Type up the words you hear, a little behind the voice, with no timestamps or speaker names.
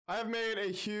I have made a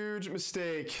huge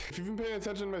mistake. If you've been paying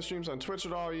attention to my streams on Twitch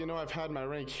at all, you know I've had my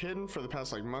rank hidden for the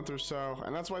past like month or so,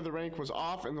 and that's why the rank was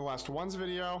off in the last ones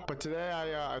video. But today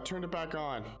I turned it back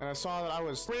on, and I saw that I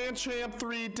was Grand Champ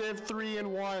 3, Div 3 and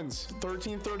 1s,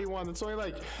 1331. That's only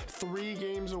like 3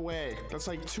 games away. That's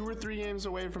like 2 or 3 games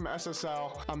away from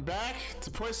SSL. I'm back to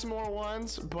play some more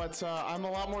 1s, but I'm a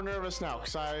lot more nervous now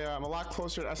because I'm a lot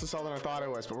closer to SSL than I thought I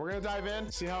was. But we're gonna dive in,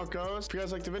 see how it goes. If you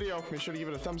guys like the video, make sure to give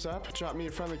it a thumbs up. Drop me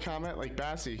a friendly comment like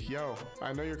Bassy, yo,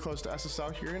 I know you're close to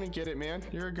SSL. You're gonna get it, man.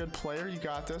 You're a good player. You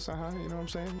got this. You know what I'm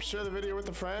saying? Share the video with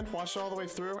a friend. Watch it all the way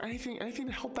through. Anything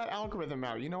to help that algorithm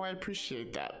out. You know I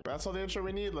appreciate that. But that's all the intro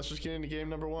we need. Let's just get into game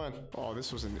number 1. Oh,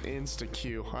 this was an insta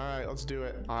queue. All right, let's do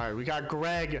it. All right, we got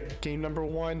Greg. Game number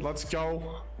 1. Let's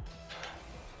go.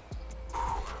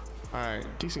 All right,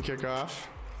 decent kickoff.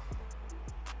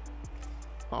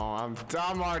 Oh, I'm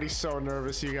already so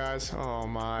nervous, you guys. Oh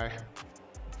my.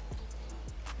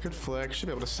 Good flick. Should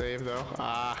be able to save though.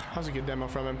 That was a good demo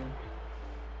from him.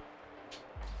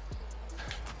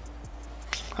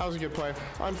 That was a good play.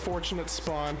 Unfortunate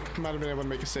spawn. Might have been able to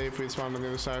make a save if we had spawned on the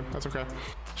other side. That's okay.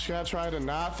 Just gotta try to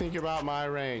not think about my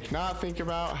rank. Not think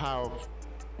about how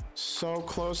so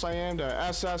close I am to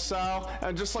SSL.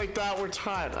 And just like that, we're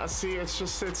tied. I see.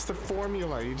 It's the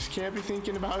formula. You just can't be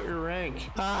thinking about your rank.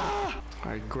 All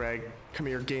right, Greg. Come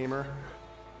here, gamer.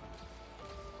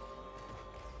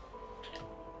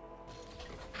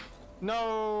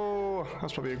 No,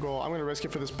 that's probably a goal. I'm gonna risk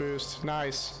it for this boost.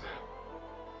 Nice.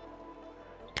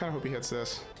 Kind of hope he hits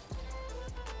this.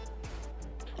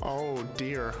 Oh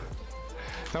dear,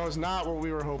 that was not what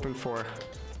we were hoping for.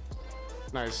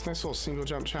 Nice little single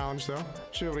jump challenge though.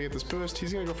 Should be able to get this boost.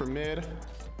 He's gonna go for mid.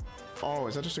 Oh,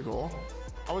 is that just a goal?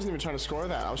 I wasn't even trying to score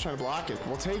that. I was trying to block it.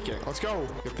 We'll take it. Let's go.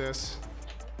 Get this.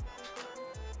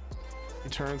 He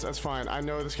turns. That's fine. I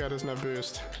know this guy doesn't have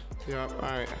boost. Yep. All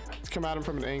right. Let's come at him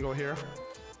from an angle here.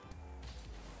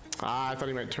 I thought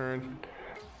he might turn.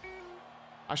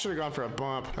 I should have gone for a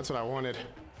bump. That's what I wanted.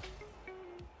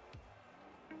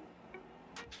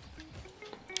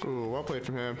 Ooh, well played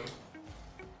from him.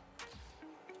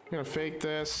 I'm gonna fake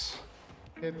this.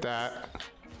 Hit that.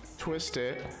 Twist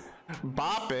it.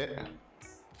 Bop it.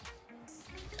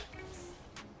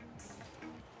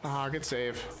 Good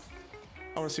save.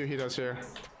 I want to see what he does here.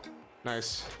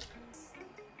 Nice.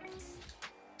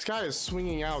 This guy is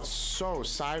swinging out so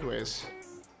sideways.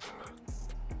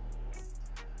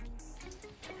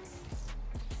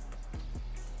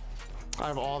 I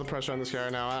have all the pressure on this guy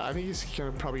right now. I think he's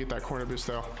gonna probably get that corner boost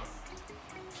though.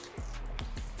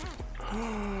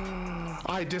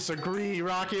 I disagree,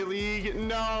 Rocket League.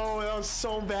 No, that was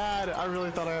so bad. I really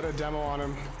thought I had a demo on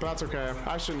him, but that's okay.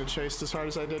 I shouldn't have chased as hard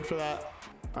as I did for that.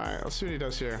 All right, let's see what he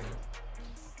does here.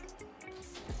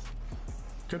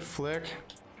 Good flick.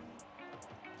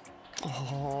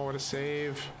 Oh, what a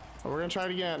save. Oh, we're gonna try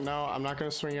it again. No, I'm not gonna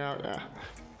swing out. Yeah,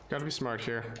 gotta be smart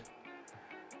here.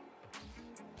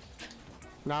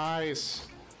 Nice.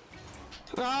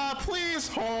 Please.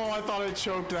 Oh, I thought I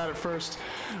choked at it first.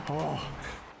 Oh,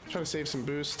 try to save some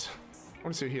boost. I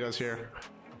want to see what he does here.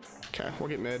 Okay, we'll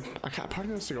get mid. Part of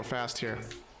me wants to go fast here.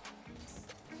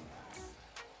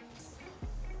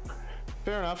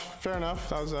 Fair enough. Fair enough.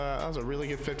 That was a really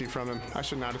good 50 from him. I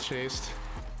should not have chased.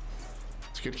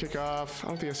 Good kickoff. I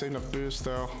don't think I saved enough boost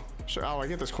though. Sure. Oh, I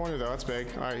get this corner though. That's big.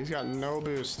 All right, he's got no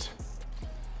boost.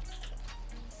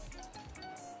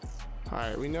 All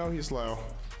right, we know he's low.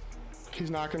 He's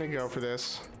not gonna go for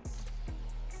this.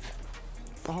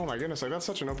 Oh my goodness, like that's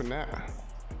such an open net.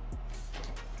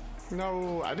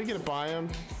 No, I did get it by him.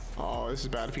 Oh, this is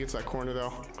bad if he gets that corner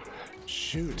though.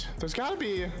 Shoot, there's gotta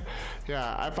be,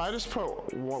 yeah, if I just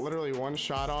put literally one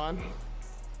shot on.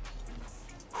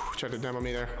 Tried to demo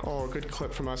me there. Oh, good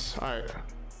clip from us. All right.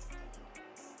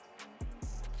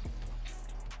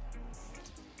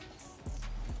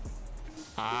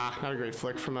 Not a great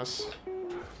flick from us.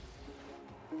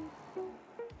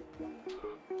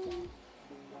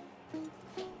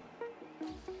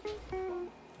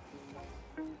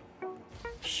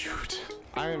 Shoot.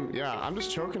 I'm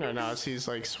just choking right now as he's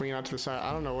like swinging out to the side.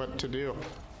 I don't know what to do.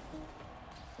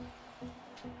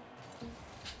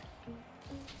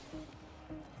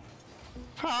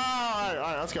 All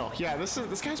right, let's go. Yeah, this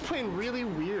guy's playing really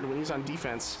weird when he's on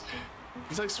defense.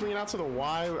 He's like swinging out to the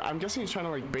Y. I'm guessing he's trying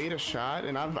to like bait a shot,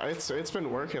 and it's been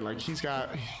working. Like he's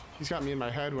got me in my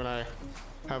head when I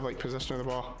have like possession of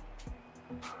the ball.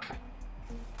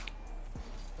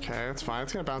 Okay, that's fine.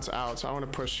 It's gonna bounce out, so I want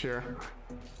to push here.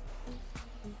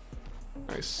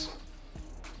 Nice.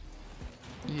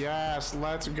 Yes,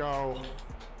 let's go.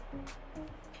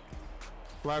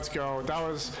 Let's go. That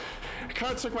was. I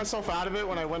kind of took myself out of it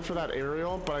when I went for that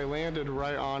aerial, but I landed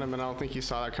right on him, and I don't think he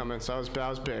saw that coming, so that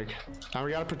was big. Now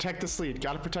we gotta protect this lead.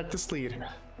 Gotta protect this lead.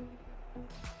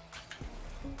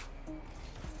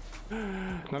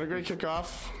 Not a great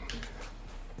kickoff.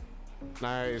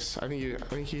 Nice. I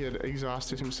think he had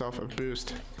exhausted himself of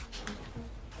boost.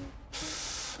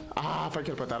 Ah, if I could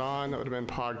have put that on, that would have been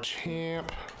Pog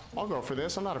Champ. I'll go for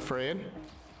this. I'm not afraid.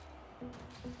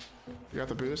 You got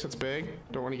the boost. That's big.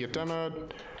 Don't want to get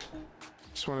demoed.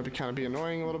 Just want to kind of be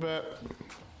annoying a little bit.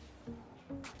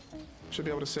 Should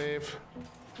be able to save.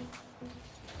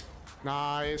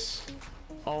 Nice.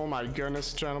 Oh my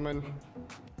goodness, gentlemen.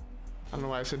 I don't know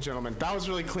why I said gentlemen. That was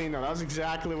really clean though. That was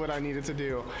exactly what I needed to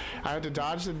do. I had to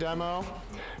dodge the demo,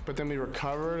 but then we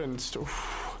recovered and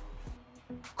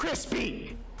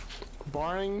crispy.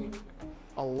 Barring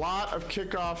a lot of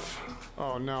kickoff.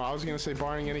 Oh no, I was gonna say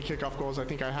barring any kickoff goals. I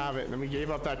think I have it. And then we gave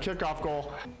up that kickoff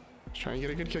goal. Just trying to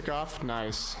get a good kickoff.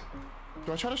 Nice.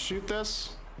 Do I try to shoot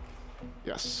this?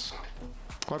 Yes.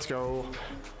 Let's go.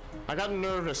 I got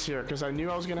nervous here because I knew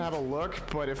I was gonna have a look,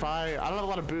 but if I don't have a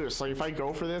lot of boost. Like if I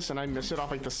go for this and I miss it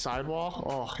off like the sidewall,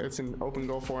 oh, it's an open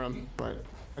goal for him. But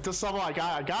at this level, I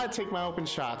gotta take my open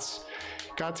shots.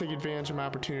 Gotta take advantage of my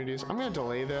opportunities. I'm gonna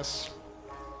delay this.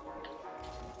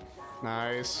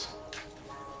 Nice.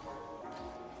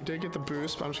 Did get the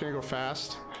boost, but I'm just gonna go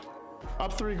fast.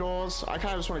 Up 3 goals. I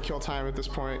kind of just want to kill time at this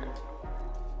point.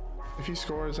 If he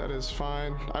scores, that is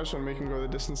fine. I just want to make him go the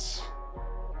distance.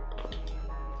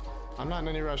 I'm not in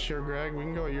any rush here, Greg. We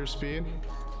can go at your speed.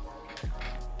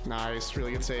 Nice,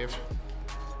 really good save.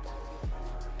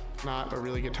 Not a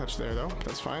really good touch there, though.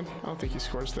 That's fine. I don't think he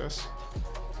scores this.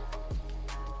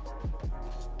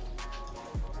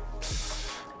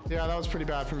 Yeah, that was pretty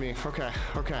bad for me. Okay,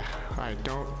 okay. All right,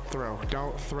 don't throw,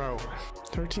 don't throw.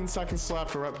 13 seconds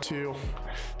left, we're up 2.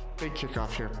 Big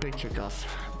kickoff here, big kickoff.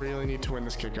 Really need to win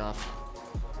this kickoff.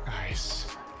 Nice.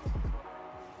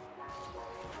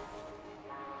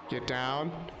 Get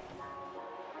down.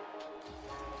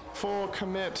 Full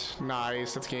commit.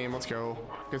 Nice, that's game, let's go.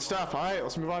 Good stuff, all right,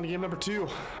 let's move on to game number 2. All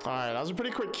right, that was a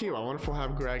pretty quick queue. I wonder if we'll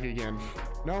have Greg again.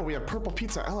 No, we have Purple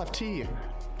Pizza, LFT.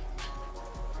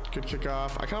 Good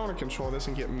kickoff. I kind of want to control this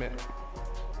and get mid.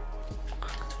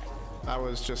 That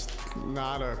was just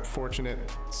not a fortunate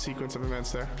sequence of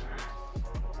events there.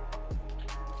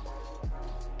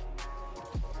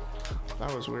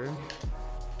 That was weird.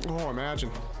 Oh, imagine.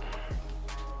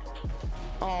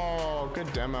 Oh,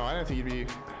 good demo. I didn't think he'd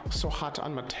be so hot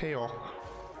on my tail.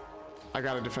 I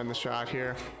gotta defend the shot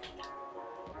here.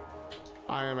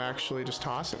 I am actually just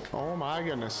tossing. Oh my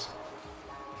goodness.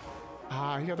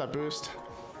 Ah, he got that boost.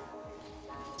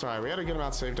 It's alright, we gotta get him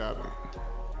out saved up.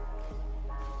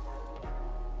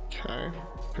 Okay. I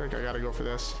feel like I gotta go for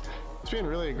this. He's being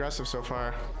really aggressive so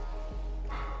far.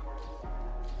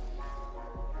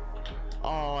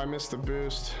 Oh, I missed the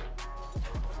boost.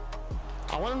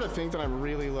 I want him to think that I'm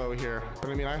really low here,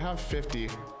 but I mean, I have 50.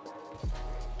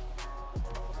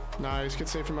 Nice, good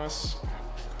save from us.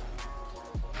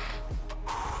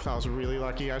 That was really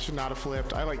lucky. I should not have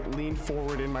flipped. I like leaned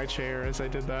forward in my chair as I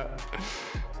did that.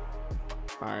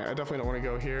 All right, I definitely don't want to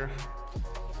go here.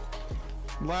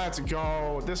 Let's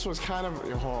go. This was kind of,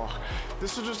 oh,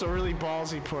 this was just a really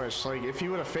ballsy push. Like if he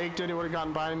would have faked it, it would have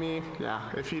gotten by me. Yeah,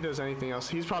 if he does anything else,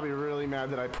 he's probably really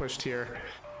mad that I pushed here.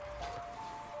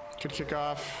 Good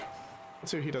kickoff.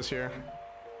 Let's see what he does here.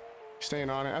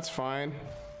 Staying on it, that's fine.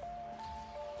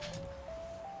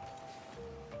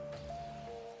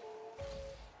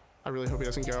 I really hope he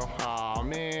doesn't go. Oh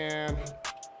man.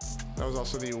 That was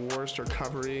also the worst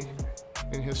recovery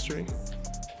in history.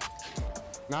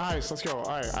 Nice, let's go.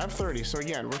 All right, I have 30. So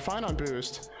again, we're fine on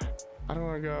boost. I don't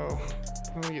want to go. I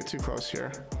don't want to get too close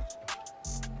here.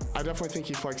 I definitely think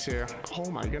he flicks here. Oh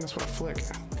my goodness, what a flick.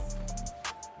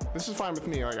 This is fine with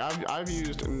me. Like I've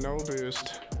used no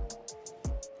boost.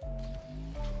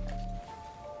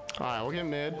 All right, we'll get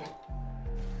mid.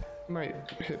 Might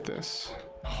hit this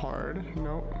hard.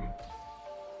 Nope.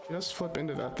 He does flip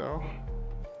into that though.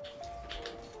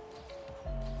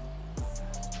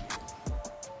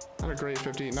 Not a great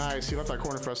 50. Nice. He left that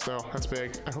corner for us though. That's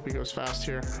big. I hope he goes fast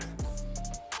here.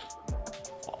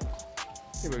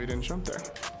 Maybe he didn't jump there.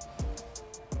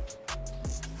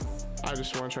 I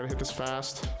just want to try to hit this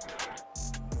fast.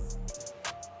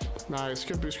 Nice.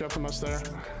 Good boost grab from us there.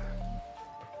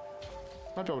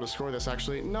 Might be able to score this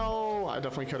actually. No, I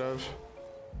definitely could have.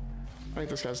 I think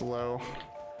this guy's low.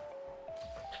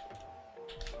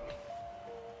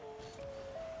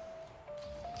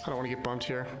 I don't want to get bumped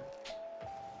here.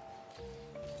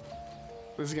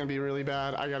 This is gonna be really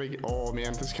bad. I gotta get, oh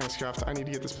man, this is kind of scuffed. I need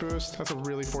to get this boost. That's a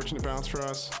really fortunate bounce for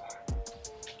us.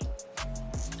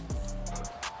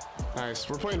 Nice.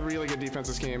 We're playing really good defense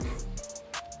this game.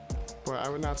 But I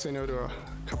would not say no to a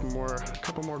couple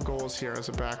more goals here as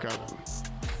a backup.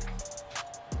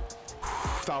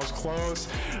 That was close.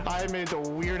 I made the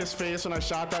weirdest face when I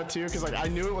shot that too, because like I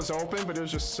knew it was open, but it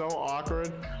was just so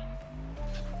awkward.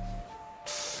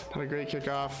 Not a great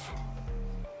kickoff.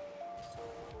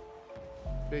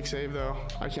 Big save though.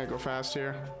 I can't go fast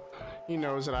here. He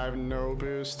knows that I have no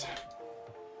boost.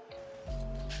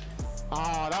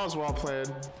 Ah, that was well played.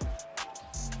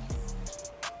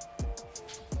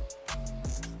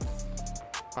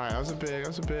 All right, that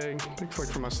was a big flick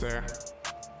from us there.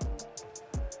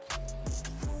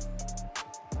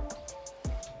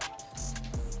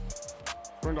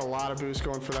 Earned a lot of boost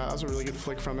going for that. That was a really good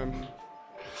flick from him.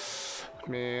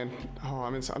 Man, oh,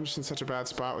 I'm just in such a bad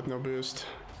spot with no boost.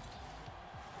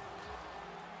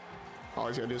 All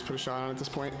he's gotta do is put a shot on at this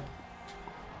point.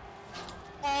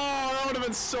 Oh, that would have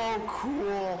been so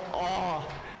cool. Oh,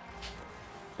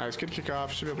 nice, good kickoff.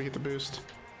 Should be able to get the boost.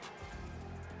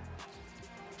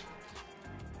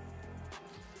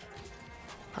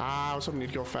 Ah, I was hoping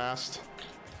he'd go fast.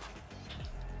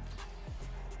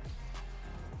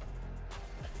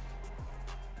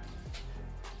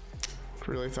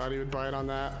 Really thought he would bite on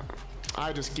that.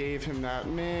 I just gave him that,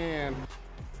 man.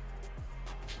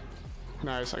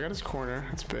 Nice, I got his corner.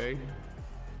 That's big.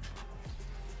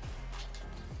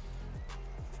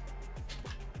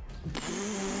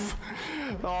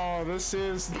 Oh, this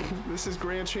is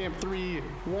Grand Champ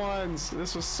 3-1s.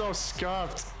 This was so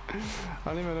scuffed. I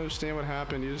don't even understand what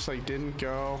happened. You just like didn't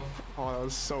go. Oh, that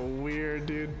was so weird,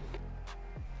 dude.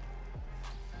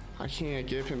 I can't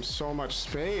give him so much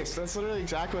space. That's literally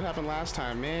exactly what happened last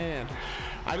time, man.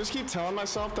 I just keep telling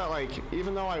myself that like,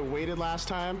 even though I waited last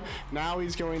time, now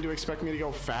he's going to expect me to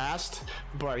go fast,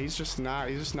 but he's just not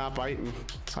biting.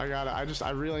 So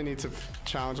I really need to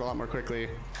challenge a lot more quickly.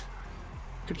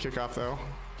 Good kickoff though.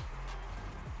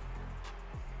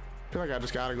 I feel like I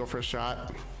just gotta go for a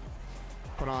shot.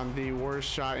 Put on the worst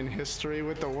shot in history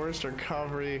with the worst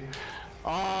recovery.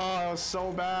 Oh, that was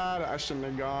so bad. I shouldn't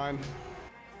have gone.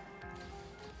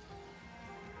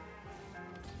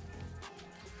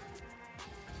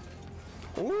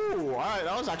 Ooh, all right,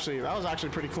 that was actually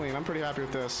pretty clean. I'm pretty happy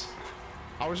with this.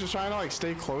 I was just trying to like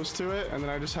stay close to it, and then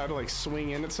I just had to like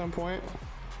swing in at some point.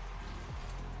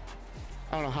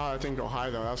 I don't know how that didn't go high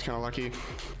though. That was kind of lucky.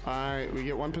 All right, we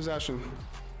get one possession.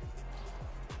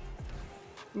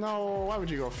 No, why would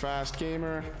you go fast,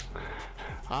 gamer?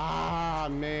 Ah,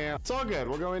 man. It's all good.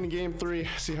 We'll go into game 3,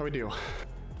 see how we do. All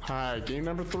right, game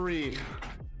number 3.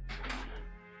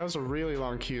 That was a really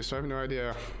long queue, so I have no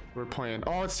idea we're playing.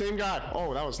 Oh, it's the same guy.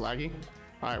 Oh, that was laggy.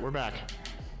 All right, we're back.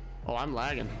 Oh, I'm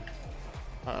lagging.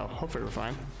 Uh-oh, hopefully we're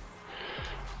fine.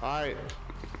 All right.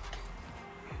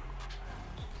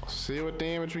 See what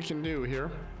damage we can do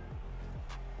here.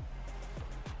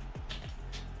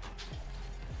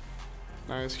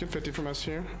 Nice, get 50 from us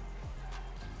here.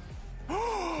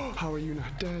 How are you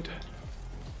not dead?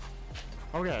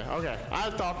 Okay, okay. I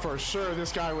thought for sure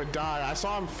this guy would die. I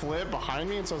saw him flip behind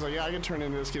me, and so I was like, yeah, I can turn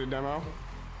into this, get a demo.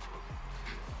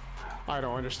 I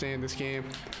don't understand this game.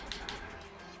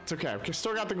 It's okay. We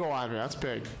still got the goal out of here. That's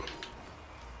big.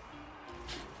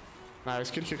 Nice,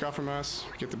 good kickoff from us.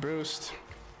 We get the boost.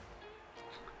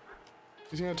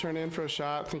 He's gonna turn in for a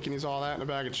shot, thinking he's all that in a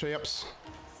bag of chips.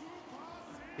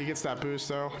 He gets that boost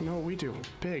though. No, we do.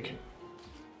 Big.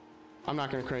 I'm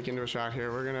not gonna crank into a shot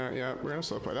here. We're gonna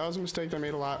slow play. That was a mistake that I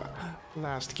made a lot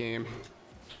last game.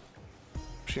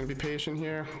 Just gonna be patient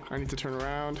here. I need to turn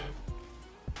around.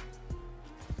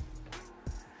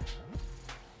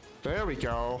 There we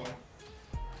go.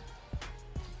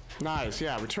 Nice,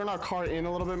 yeah, we turn our car in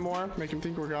a little bit more, make him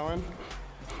think we're going.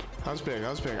 That was big, that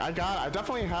was big. I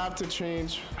definitely have to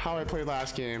change how I played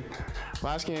last game.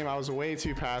 Last game I was way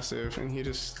too passive, and he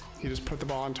just put the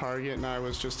ball on target, and I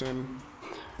was just in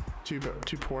too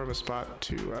poor of a spot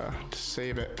to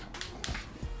save it.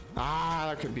 Ah,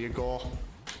 that could be a goal.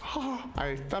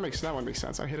 That one makes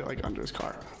sense. I hit it like under his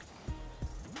car.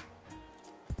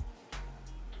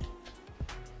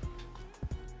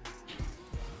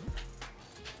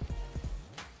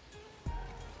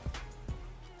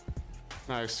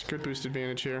 Nice, good boost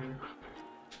advantage here.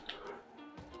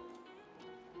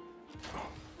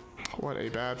 What a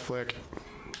bad flick.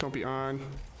 Don't be on.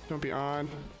 Don't be on.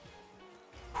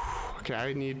 Okay,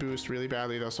 I need boost really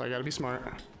badly though, so I gotta be smart.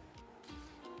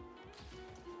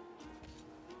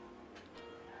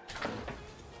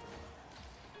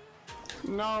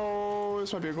 No,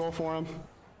 this might be a goal for him.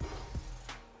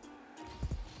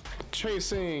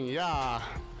 Chasing, yeah.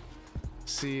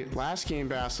 See, last game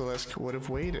Basilisk would have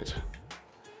waited.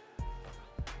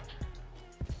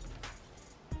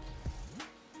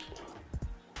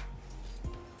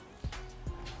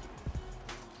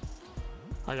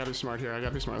 I gotta be smart here. I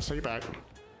gotta be smart. Let's take it back.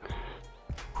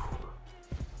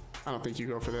 I don't think you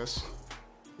go for this.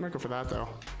 I might go for that though.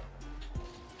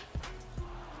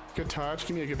 Good touch.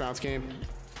 Give me a good bounce game.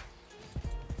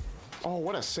 Oh,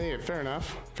 what a save. Fair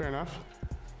enough. Fair enough.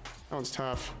 That one's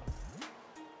tough.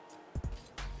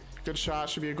 Good shot.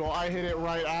 Should be a goal. I hit it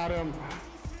right at him.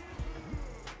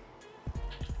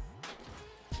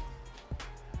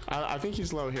 I think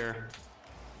he's low here.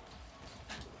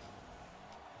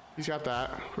 He's got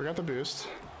that. We got the boost.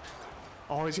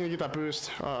 Oh, he's gonna get that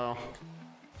boost. Uh-oh.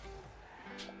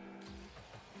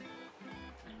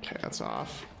 Okay, that's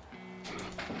off.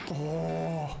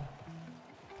 Oh.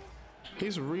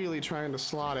 He's really trying to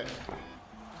slot it.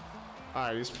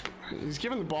 All right, he's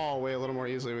giving the ball away a little more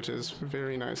easily, which is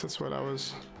very nice. That's what I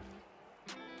was.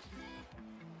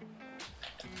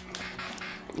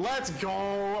 Let's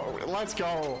go. Let's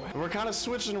go. We're kind of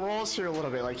switching roles here a little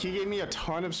bit. Like, he gave me a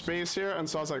ton of space here, and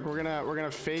so I was like, we're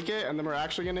gonna fake it, and then we're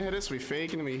actually gonna hit it. So we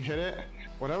fake and then we hit it.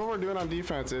 Whatever we're doing on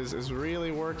defense is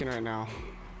really working right now.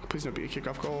 Please don't be a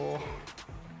kickoff goal.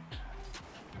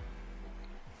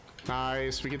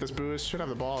 Nice. We get this boost. Should have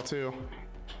the ball too.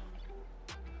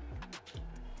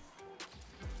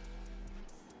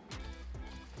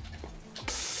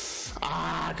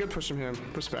 Ah, good push from him.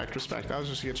 Respect, respect. That was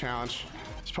just a good challenge.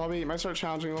 It's probably might start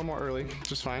challenging a little more early.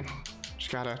 Just fine.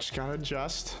 Just gotta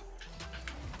adjust.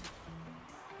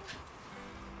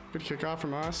 Good kickoff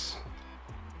from us.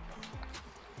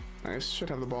 Nice. Should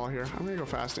have the ball here. I'm gonna go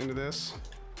fast into this.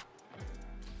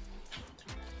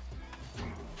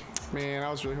 Man,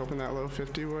 I was really hoping that low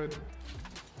 50 would.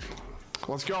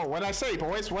 Let's go. What'd I say,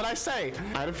 boys? What'd I say?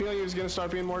 I had a feeling he was going to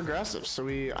start being more aggressive. So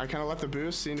I kind of let the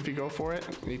boost, seeing if he'd go for it.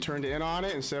 And he turned in on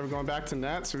it instead of going back to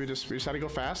net. So we just had to go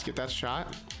fast, get that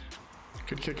shot.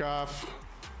 Good kickoff.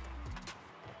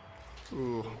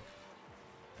 Ooh.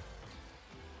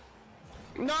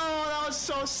 No, that was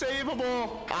so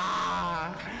savable.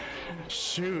 Ah,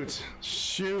 shoot.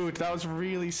 That was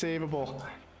really savable.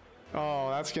 Oh,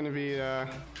 that's gonna be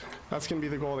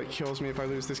the goal that kills me if I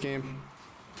lose this game.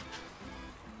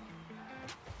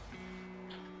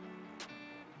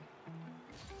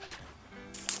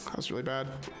 That was really bad.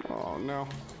 Oh no.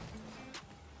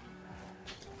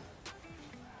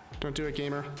 Don't do it,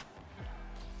 gamer.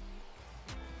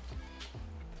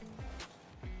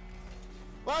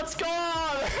 Let's go!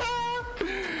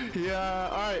 Yeah,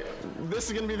 all right. This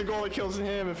is gonna be the goal that kills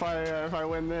him if I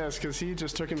win this, because he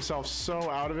just took himself so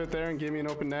out of it there and gave me an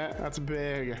open net. That's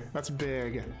big. That's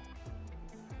big.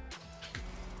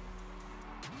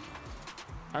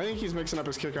 I think he's mixing up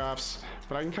his kickoffs,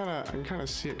 but I can kind of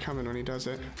see it coming when he does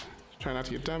it. Try not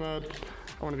to get demoed.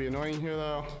 I want to be annoying here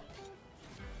though.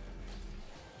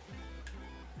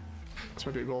 This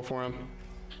might be a goal for him.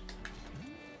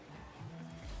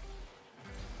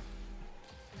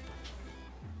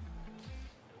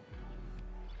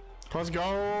 Let's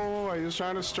go. He was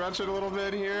trying to stretch it a little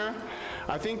bit here.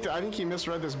 I think he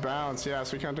misread this bounce. Yeah,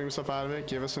 so he can't take himself out of it.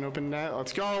 Give us an open net.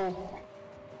 Let's go.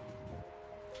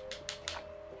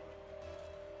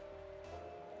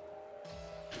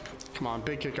 Come on,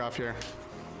 big kickoff here.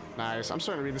 Nice. I'm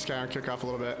starting to read this guy on kickoff a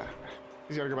little bit.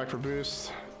 He's got to go back for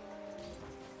boost.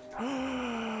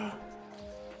 Oh,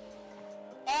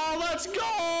 let's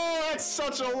go! That's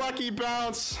such a lucky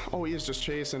bounce. Oh, he is just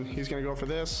chasing. He's going to go for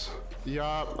this.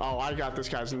 Yup. Oh, I got this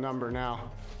guy's number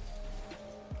now.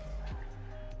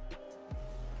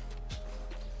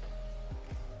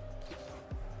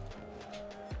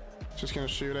 Just going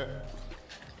to shoot it.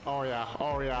 Oh, yeah.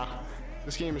 Oh, yeah.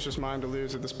 This game is just mine to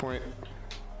lose at this point.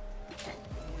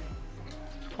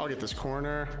 I'll get this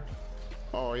corner.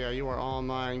 Oh yeah, you are all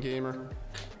mine, gamer.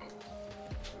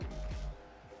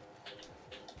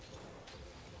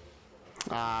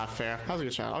 Ah, fair. That was a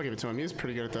good shot. I'll give it to him. He's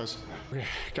pretty good at those. Okay,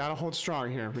 gotta hold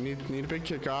strong here. We need a big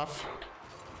kickoff.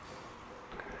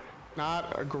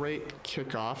 Not a great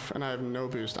kickoff, and I have no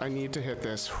boost. I need to hit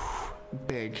this.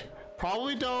 Big.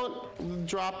 Probably don't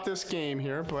drop this game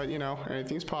here, but you know,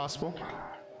 anything's possible.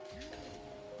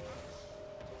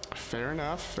 Fair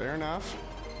enough, fair enough.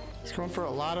 He's going for a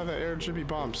lot of the air jibbly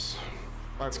bumps.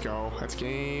 Let's go, that's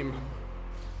game.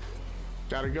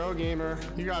 Gotta go, gamer.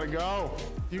 You gotta go.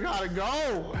 You gotta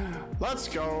go. Let's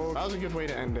go. That was a good way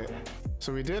to end it.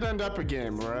 So we did end up a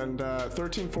game. We're at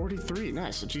 1343.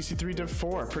 Nice. So GC3 Div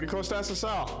 4. Pretty close to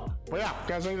SSL. But yeah,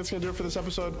 guys, I think that's going to do it for this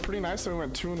episode. Pretty nice that we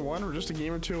went 2-1. We're just a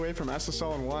game or two away from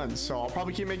SSL and 1. So I'll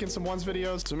probably keep making some ones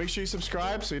videos. So make sure you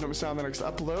subscribe so you don't miss out on the next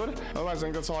upload. Otherwise, I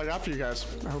think that's all I got for you guys.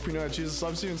 I hope you know that Jesus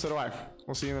loves you, and so do I.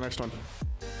 We'll see you in the next one.